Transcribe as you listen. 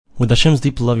With Hashem's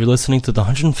deep love, you're listening to the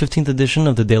 115th edition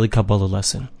of the Daily Kabbalah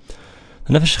Lesson.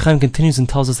 The Nefesh HaChaim continues and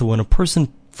tells us that when a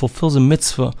person fulfills a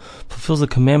mitzvah, fulfills the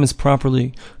commandments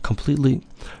properly, completely,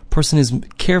 a person is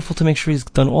careful to make sure he's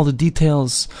done all the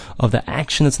details of the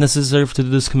action that's necessary to do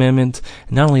this commandment.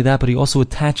 And not only that, but he also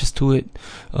attaches to it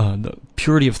the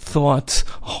purity of thought,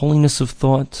 holiness of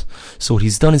thought. So what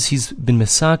he's done is he's been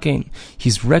mesakein,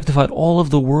 he's rectified all of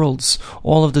the worlds,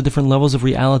 all of the different levels of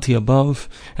reality above,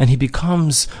 and he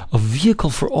becomes a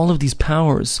vehicle for all of these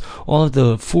powers, all of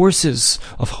the forces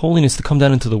of holiness to come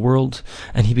down into the world,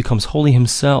 and he becomes holy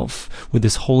himself with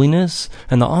this holiness,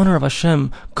 and the honor of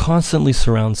Hashem constantly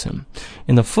surrounds him.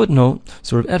 In the footnote,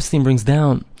 so Rav Epstein brings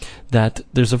down that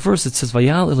there's a verse that says,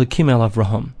 Vayal Elokim el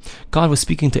Avraham. God was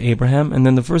speaking to Abraham, and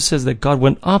then the verse says that God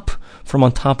went up from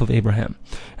on top of Abraham.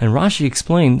 And Rashi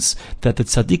explains that the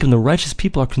tzaddikim, the righteous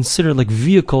people, are considered like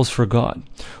vehicles for God.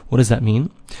 What does that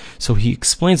mean? So he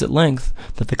explains at length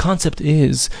that the concept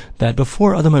is that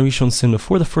before Adam HaRishon sinned,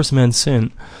 before the first man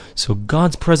sinned, so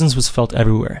God's presence was felt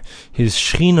everywhere. His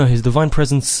Shekhinah, his divine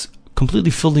presence,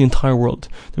 completely filled the entire world.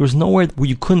 There was nowhere where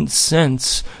you couldn't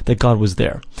sense that God was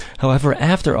there. However,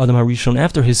 after Adam HaRishon,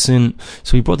 after his sin,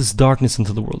 so he brought this darkness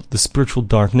into the world, the spiritual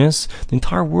darkness, the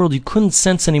entire world, you couldn't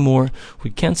sense anymore,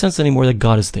 we can't sense anymore that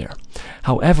God is there.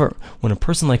 However, when a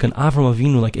person like an Avram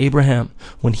Avinu, like Abraham,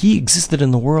 when he existed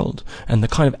in the world, and the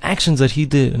kind of actions that he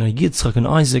did, and a Yitzchak, and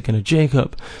Isaac, and a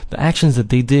Jacob, the actions that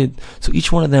they did, so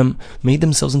each one of them made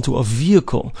themselves into a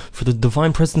vehicle for the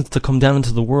divine presence to come down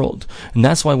into the world. And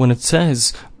that's why when it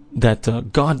says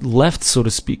that God left, so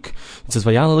to speak, it says,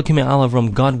 Vayal Elokim el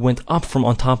Avram, God went up from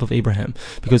on top of Abraham,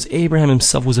 because Abraham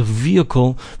himself was a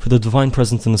vehicle for the divine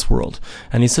presence in this world.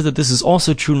 And he said that this is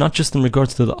also true not just in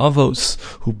regards to the Avos,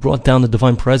 who brought down the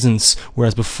divine presence,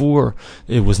 whereas before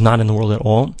it was not in the world at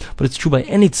all, but it's true by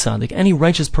any tzaddik, any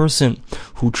righteous person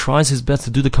who tries his best to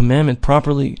do the commandment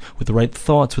properly, with the right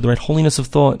thoughts, with the right holiness of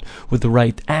thought, with the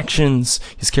right actions.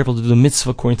 He's careful to do the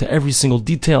mitzvah according to every single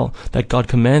detail that God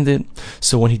commanded.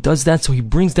 So when he does that, so he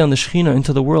brings down the Shekhinah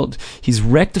into the world. He's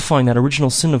rectifying that original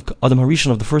sin of Adam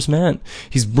HaRishon, of the first man.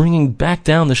 He's bringing back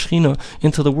down the Shekhinah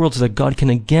into the world so that God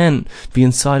can again be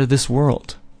inside of this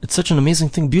world. It's such an amazing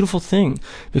thing, beautiful thing,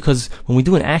 because when we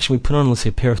do an action, we put on, let's say,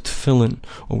 a pair of tefillin,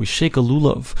 or we shake a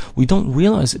lulav, we don't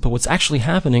realize it, but what's actually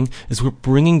happening is we're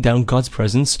bringing down God's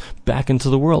presence back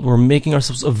into the world. We're making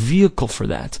ourselves a vehicle for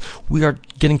that. We are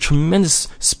getting tremendous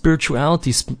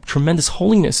spirituality, tremendous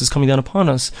holiness is coming down upon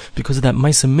us because of that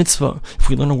Maisa Mitzvah. If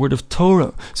we learn a word of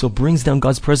Torah, so it brings down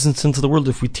God's presence into the world.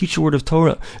 If we teach a word of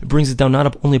Torah, it brings it down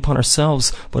not only upon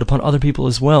ourselves, but upon other people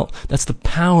as well. That's the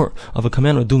power of a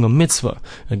commandment, doing a mitzvah.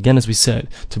 Again, as we said,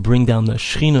 to bring down the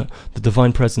Shekhinah, the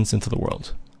divine presence, into the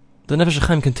world. The Nefesh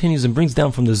HaChaim continues and brings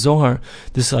down from the Zohar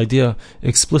this idea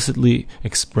explicitly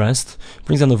expressed.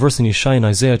 Brings down the verse in Yeshaya in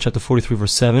Isaiah chapter 43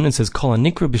 verse 7. It says, Kol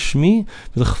hanikra b'shmi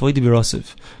v'lechavoidi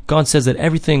b'rasiv. God says that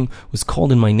everything was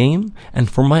called in my name, and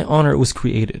for my honor it was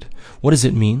created. What does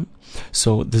it mean?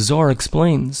 So the Zohar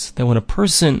explains that when a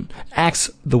person acts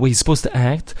the way he's supposed to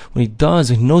act, when he does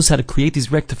and he knows how to create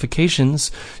these rectifications,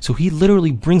 so he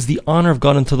literally brings the honor of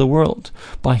God into the world.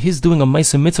 By his doing a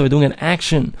Maisa Mitzvah, doing an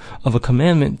action of a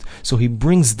commandment, so he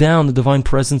brings down the divine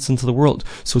presence into the world.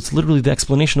 So it's literally the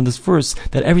explanation of this verse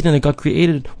that everything that God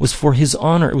created was for his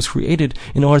honor. It was created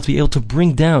in order to be able to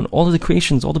bring down all of the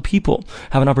creations, all the people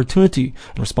have an opportunity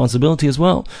and responsibility as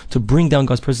well to bring down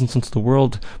God's presence into the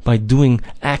world by doing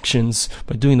action,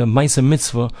 by doing the Maisa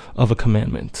Mitzvah of a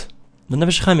commandment. The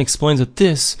Nefesh HaChaim explains that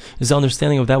this is the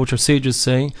understanding of that which our sages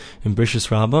say in Bereshis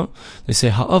Rabbah. They say,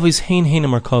 Ha'avis hein hein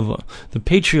Merkava. The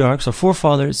patriarchs, our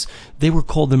forefathers, they were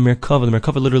called the Merkava. The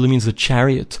Merkava literally means the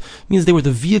chariot. It means they were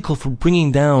the vehicle for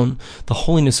bringing down the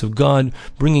holiness of God,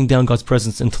 bringing down God's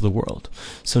presence into the world.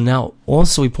 So now,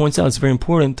 also he points out, it's very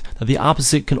important, that the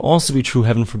opposite can also be true,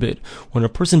 heaven forbid. When a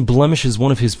person blemishes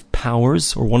one of his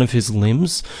powers or one of his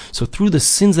limbs, so through the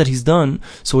sins that he's done,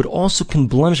 so it also can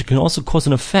blemish, it can also cause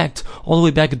an effect all the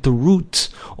way back at the root,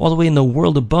 all the way in the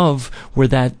world above, where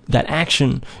that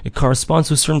action, it corresponds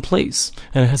to a certain place,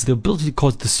 and it has the ability to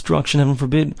cause destruction, heaven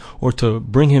forbid, or to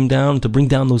bring him down, to bring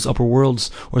down those upper worlds,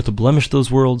 or to blemish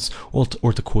those worlds, or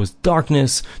to cause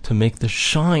darkness, to make the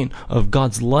shine of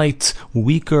God's light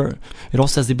weaker. It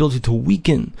also has the ability to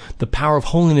weaken the power of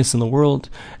holiness in the world,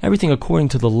 everything according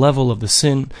to the level of the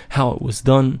sin, how it was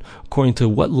done, according to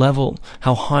what level,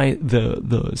 how high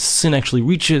the sin actually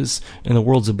reaches in the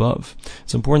worlds above. of.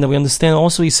 It's important that we understand.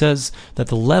 Also, he says that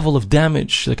the level of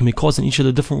damage that can be caused in each of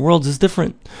the different worlds is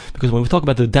different. Because when we talk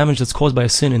about the damage that's caused by a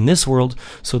sin in this world,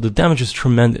 so the damage is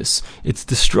tremendous. It's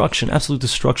destruction, absolute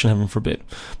destruction, heaven forbid.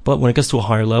 But when it gets to a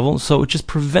higher level, so it just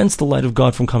prevents the light of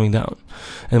God from coming down.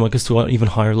 And when it gets to an even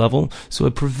higher level, so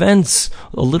it prevents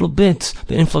a little bit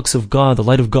the influx of God, the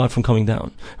light of God, from coming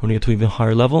down. And when you get to an even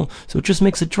higher level, so it just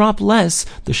makes it drop less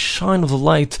the shine of the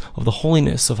light of the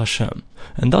holiness of Hashem.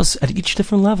 And thus, at each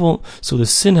different level, so the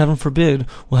sin, heaven forbid,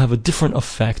 will have a different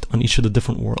effect on each of the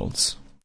different worlds.